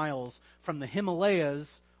 3,744 miles from the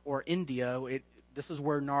Himalayas or India. This is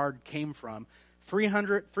where nard came from.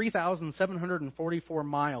 3,744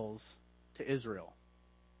 miles to Israel.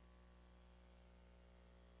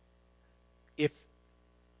 If,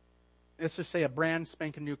 let's just say, a brand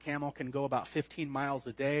spanking new camel can go about 15 miles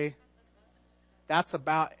a day, that's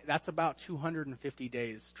about 250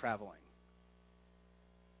 days traveling.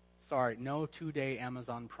 Sorry, no 2-day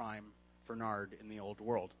Amazon Prime for nard in the old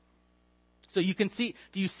world. So you can see,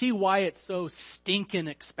 do you see why it's so stinking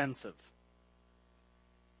expensive?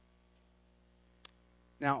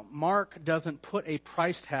 Now, Mark doesn't put a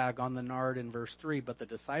price tag on the nard in verse 3, but the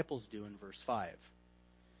disciples do in verse 5.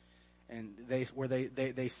 And they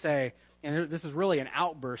say, and this is really an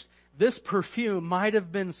outburst, this perfume might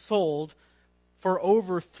have been sold for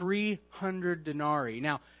over 300 denarii.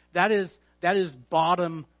 Now, that is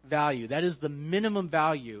bottom value. That is the minimum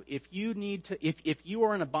value. If you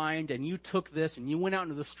are in a bind and you took this and you went out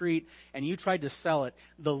into the street and you tried to sell it,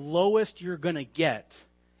 the lowest you're going to get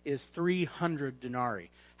is 300 denarii.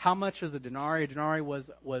 How much is a denarii? A denarii was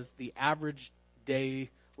the average day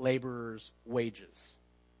laborer's wages.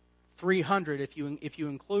 300 if you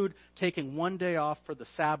include taking 1 day off for the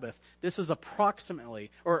Sabbath. This is approximately,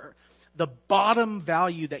 or the bottom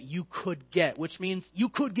value that you could get, which means you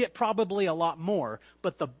could get probably a lot more,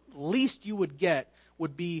 but the least you would get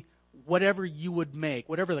would be whatever you would make,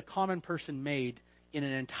 whatever the common person made in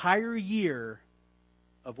an entire year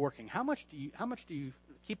of working. How much do you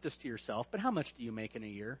keep this to yourself, but how much do you make in a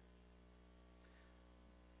year?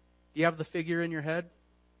 Do you have the figure in your head?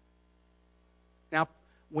 Now,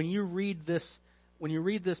 when you read this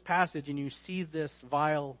passage and you see this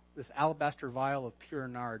vial, this alabaster vial of pure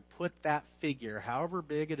nard, put that figure, however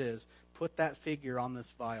big it is, put that figure on this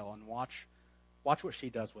vial and watch what she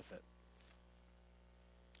does with it.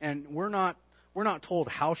 And we're not told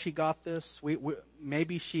how she got this.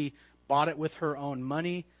 Maybe she bought it with her own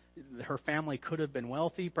money. Her family could have been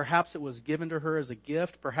wealthy. Perhaps it was given to her as a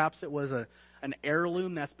gift. Perhaps it was an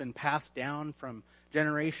heirloom that's been passed down from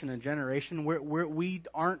generation to generation. We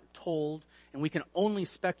aren't told, and we can only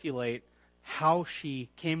speculate how she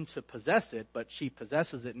came to possess it, but she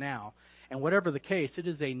possesses it now. And whatever the case, it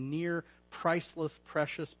is a near priceless,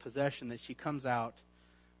 precious possession that she comes out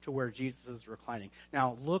to where Jesus is reclining.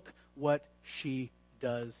 Now, look what she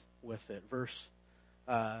does with it.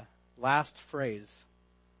 Last phrase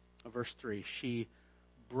of verse 3. She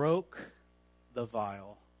broke the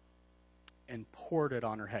vial and poured it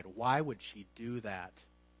on her head. Why would she do that?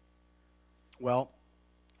 Well,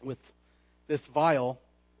 with this vial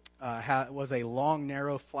was a long,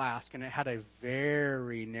 narrow flask, and it had a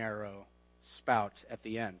very narrow spout at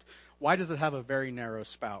the end. Why does it have a very narrow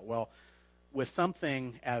spout? Well, with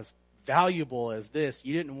something as valuable as this,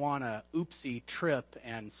 you didn't want to oopsie trip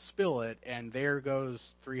and spill it, and there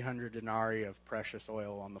goes 300 denarii of precious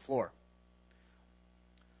oil on the floor.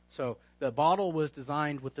 So the bottle was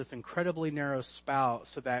designed with this incredibly narrow spout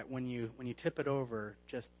so that when you tip it over,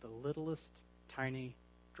 just the littlest tiny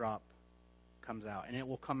drop comes out, and it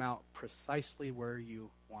will come out precisely where you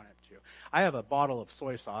want it to. I have a bottle of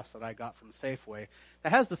soy sauce that I got from Safeway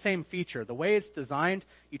that has the same feature. The way it's designed,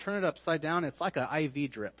 you turn it upside down, it's like an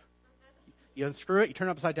IV drip. You unscrew it, you turn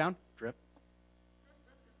it upside down, drip.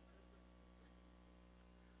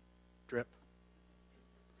 Drip.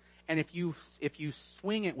 And if you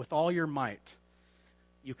swing it with all your might,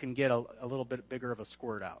 you can get a little bit bigger of a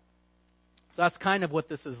squirt out. So that's kind of what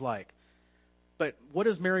this is like. But what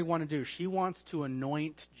does Mary want to do? She wants to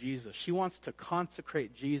anoint Jesus. She wants to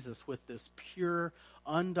consecrate Jesus with this pure,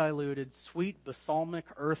 undiluted, sweet, balsamic,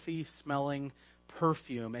 earthy smelling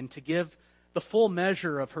perfume. And to give the full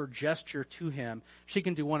measure of her gesture to him, she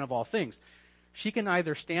can do one of all things. She can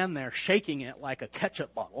either stand there shaking it like a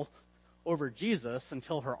ketchup bottle over Jesus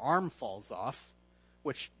until her arm falls off,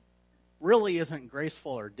 which really isn't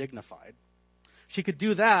graceful or dignified. She could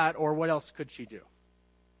do that, or what else could she do?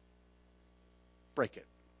 Break it.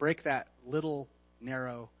 Break that little,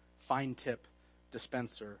 narrow, fine tip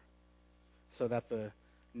dispenser so that the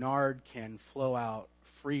nard can flow out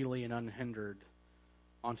freely and unhindered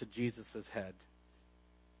onto Jesus' head.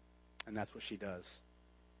 And that's what she does.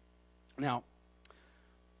 Now,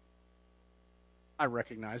 I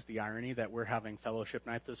recognize the irony that we're having fellowship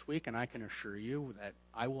night this week, and I can assure you that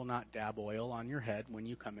I will not dab oil on your head when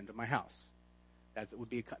you come into my house. That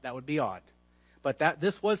would be odd. But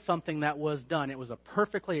this was something that was done. It was a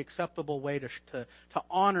perfectly acceptable way to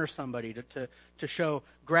honor somebody, to show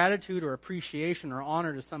gratitude or appreciation or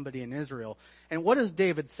honor to somebody in Israel. And what does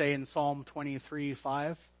David say in Psalm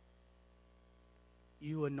 23:5?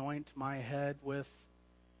 You anoint my head with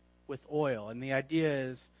oil. And the idea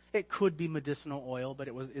is, it could be medicinal oil, but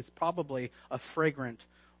it's probably a fragrant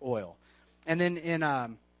oil. And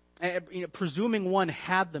then presuming one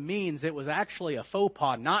had the means, it was actually a faux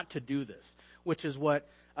pas not to do this, which is what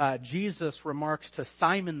Jesus remarks to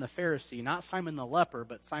Simon the Pharisee, not Simon the leper,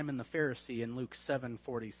 but Simon the Pharisee in Luke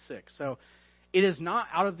 7:46. So it is not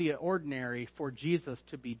out of the ordinary for Jesus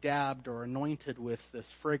to be dabbed or anointed with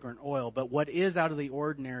this fragrant oil, but what is out of the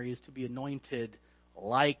ordinary is to be anointed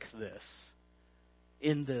like this,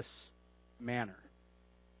 in this manner.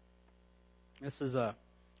 This is a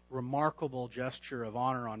remarkable gesture of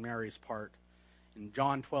honor on Mary's part. And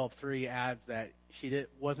John 12:3 adds that she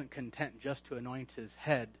wasn't content just to anoint his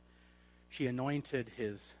head. She anointed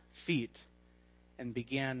his feet and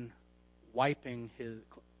began wiping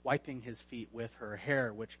his feet with her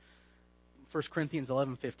hair, which 1 Corinthians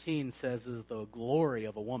 11:15 says is the glory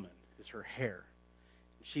of a woman, is her hair.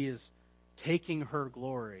 She is taking her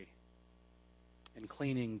glory and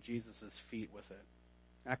cleaning Jesus' feet with it.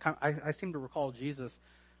 I seem to recall Jesus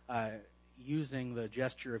using the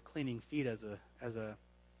gesture of cleaning feet as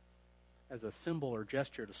a symbol or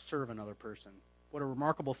gesture to serve another person. What a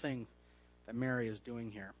remarkable thing that Mary is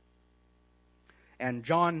doing here. And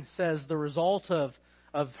John says the result of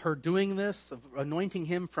her doing this, of anointing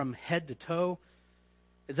him from head to toe,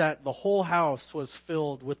 is that the whole house was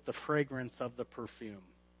filled with the fragrance of the perfume.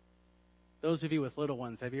 Those of you with little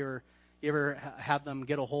ones, have you ever had them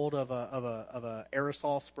get a hold of a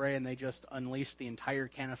aerosol spray and they just unleash the entire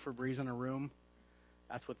can of Febreze in a room?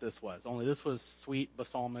 That's what this was. Only this was sweet,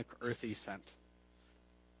 balsamic, earthy scent.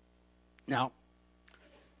 Now,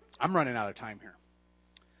 I'm running out of time here.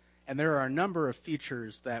 And there are a number of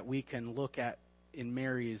features that we can look at in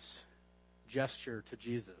Mary's gesture to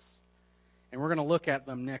Jesus. And we're going to look at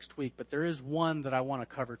them next week, but there is one that I want to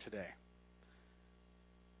cover today.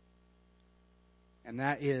 And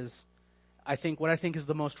that is, what I think is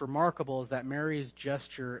the most remarkable is that Mary's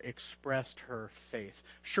gesture expressed her faith.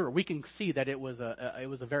 Sure, we can see that it was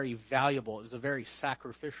a very valuable, it was a very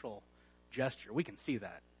sacrificial gesture. We can see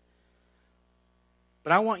that.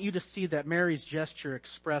 But I want you to see that Mary's gesture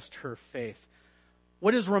expressed her faith.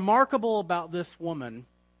 What is remarkable about this woman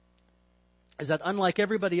is that unlike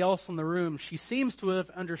everybody else in the room, she seems to have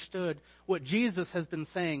understood what Jesus has been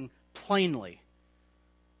saying plainly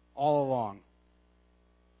all along.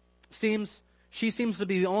 She seems to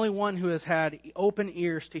be the only one who has had open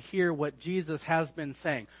ears to hear what Jesus has been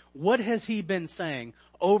saying. What has he been saying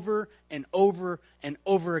over and over and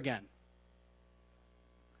over again?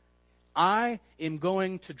 I am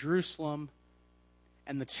going to Jerusalem,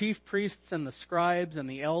 and the chief priests and the scribes and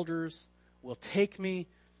the elders will take me,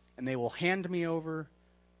 and they will hand me over,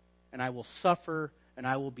 and I will suffer, and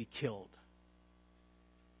I will be killed.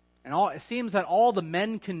 And it seems that all the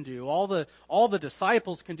men can do, all the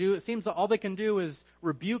disciples can do, it seems that all they can do is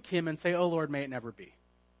rebuke him and say, "Oh Lord, may it never be."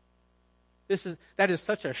 That is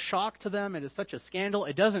such a shock to them. It is such a scandal.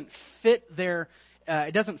 It doesn't fit their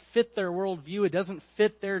worldview. It doesn't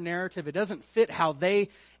fit their narrative. It doesn't fit how they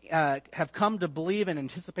have come to believe and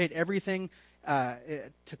anticipate everything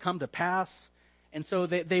to come to pass. And so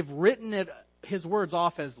they've written his words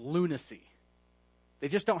off as lunacy. They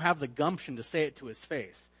just don't have the gumption to say it to his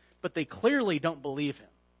face. But they clearly don't believe him.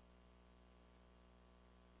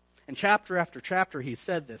 And chapter after chapter he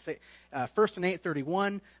said this. First in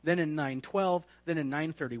 8:31, then in 9:12, then in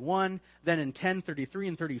 9:31, then in 10:33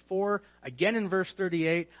 and 34, again in verse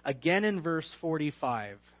 38, again in verse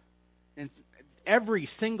 45. And every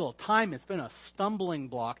single time it's been a stumbling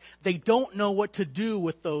block. They don't know what to do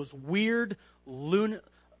with those weird,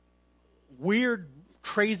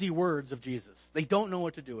 crazy words of Jesus. They don't know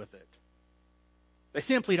what to do with it. They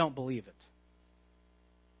simply don't believe it.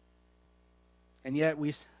 And yet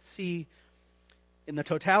we see in the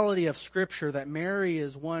totality of Scripture that Mary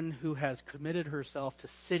is one who has committed herself to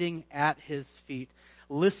sitting at his feet,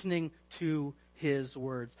 listening to his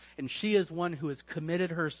words. And she is one who has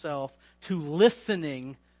committed herself to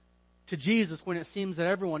listening to Jesus when it seems that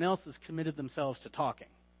everyone else has committed themselves to talking.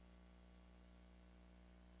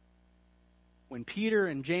 When Peter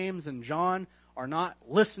and James and John are not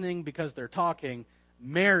listening because they're talking,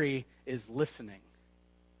 Mary is listening.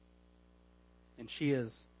 And she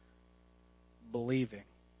is believing.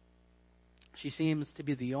 She seems to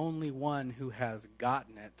be the only one who has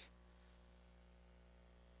gotten it.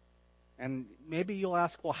 And maybe you'll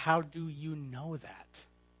ask, well, how do you know that?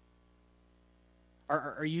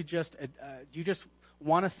 Are you just, do you just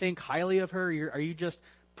want to think highly of her? Are you just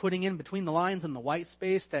putting in between the lines and the white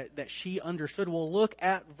space that she understood? Well, look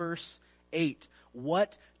at verse 8.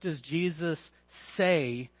 What does Jesus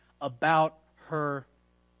say about her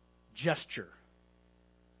gesture?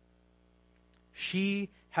 She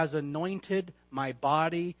has anointed my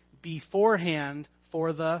body beforehand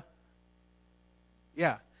for the...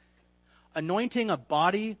 Anointing a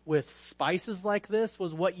body with spices like this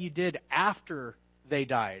was what you did after they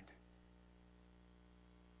died.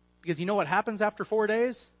 Because you know what happens after 4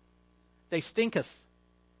 days? They stinketh.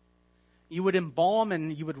 You would embalm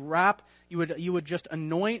and you would wrap, you would just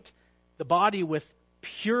anoint the body with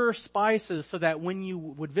pure spices so that when you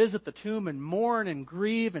would visit the tomb and mourn and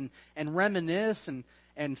grieve and reminisce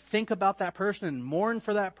and think about that person and mourn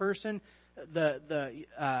for that person,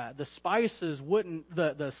 the spices wouldn't,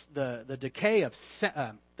 the decay of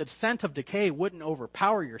the scent of decay wouldn't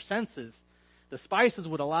overpower your senses. The spices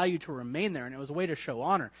would allow you to remain there, and it was a way to show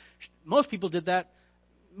honor. Most people did that.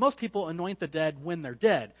 Most people anoint the dead when they're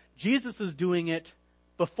dead. Jesus is doing it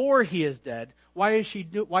before he is dead. Why is she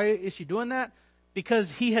doing that?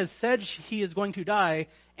 Because he has said he is going to die,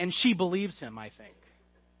 and she believes him, I think.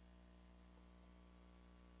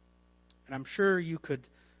 And I'm sure you could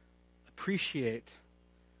appreciate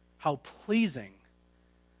how pleasing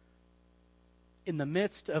in the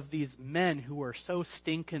midst of these men who are so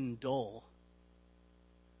stinking dull,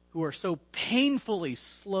 who are so painfully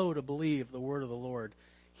slow to believe the word of the Lord,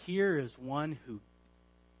 here is one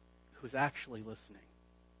who's actually listening.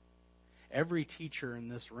 Every teacher in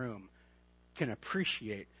this room can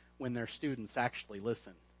appreciate when their students actually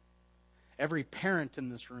listen. Every parent in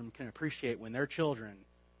this room can appreciate when their children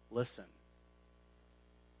listen.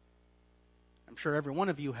 I'm sure every one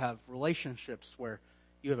of you have relationships where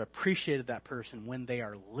you have appreciated that person when they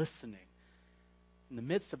are listening. In the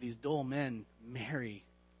midst of these dull men, Mary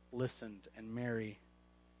listened and Mary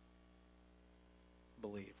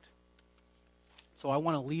believed. So I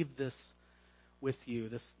want to leave this with you,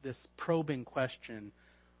 this probing question.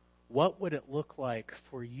 What would it look like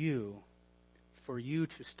for you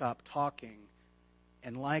to stop talking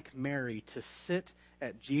and, like Mary, to sit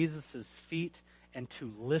at Jesus' feet and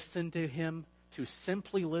to listen to him, to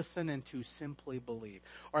simply listen and to simply believe?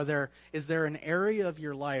 Is there an area of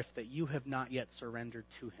your life that you have not yet surrendered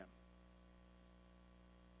to him?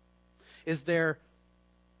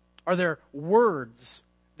 Are there words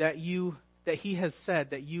that he has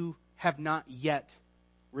said that you have not yet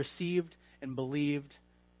received and believed?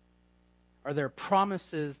 Are there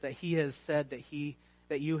promises that he has said that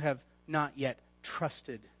you have not yet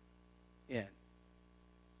trusted in?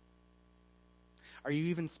 Are you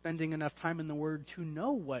even spending enough time in the Word to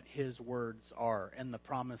know what his words are and the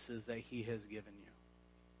promises that he has given you?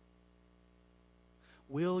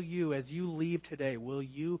 Will you, as you leave today, will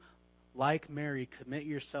you, like Mary, commit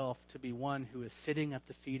yourself to be one who is sitting at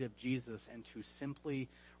the feet of Jesus and to simply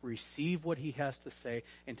receive what he has to say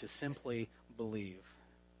and to simply believe?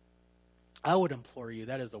 I would implore you,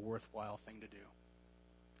 that is a worthwhile thing to do.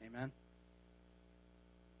 Amen?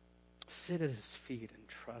 Sit at his feet and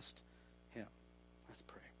trust him. Let's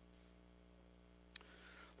pray.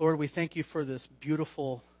 Lord, we thank you for this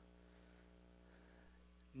beautiful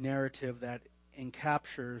narrative that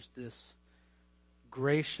encaptures this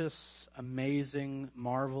gracious, amazing,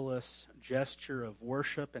 marvelous gesture of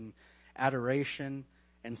worship and adoration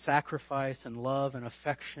and sacrifice and love and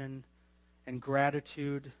affection and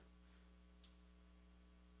gratitude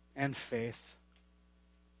and faith.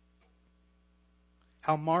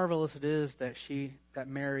 How marvelous it is that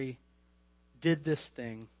Mary did this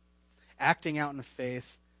thing, acting out in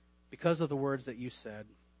faith because of the words that you said,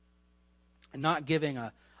 and not giving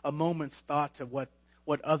a moment's thought to what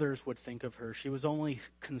others would think of her. She was only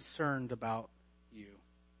concerned about you.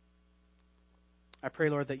 I pray,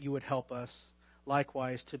 Lord, that you would help us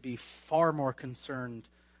likewise to be far more concerned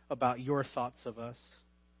about your thoughts of us.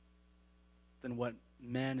 than what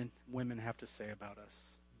men and women have to say about us.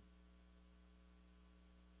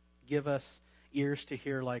 Give us ears to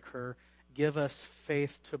hear like her. Give us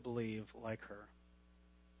faith to believe like her.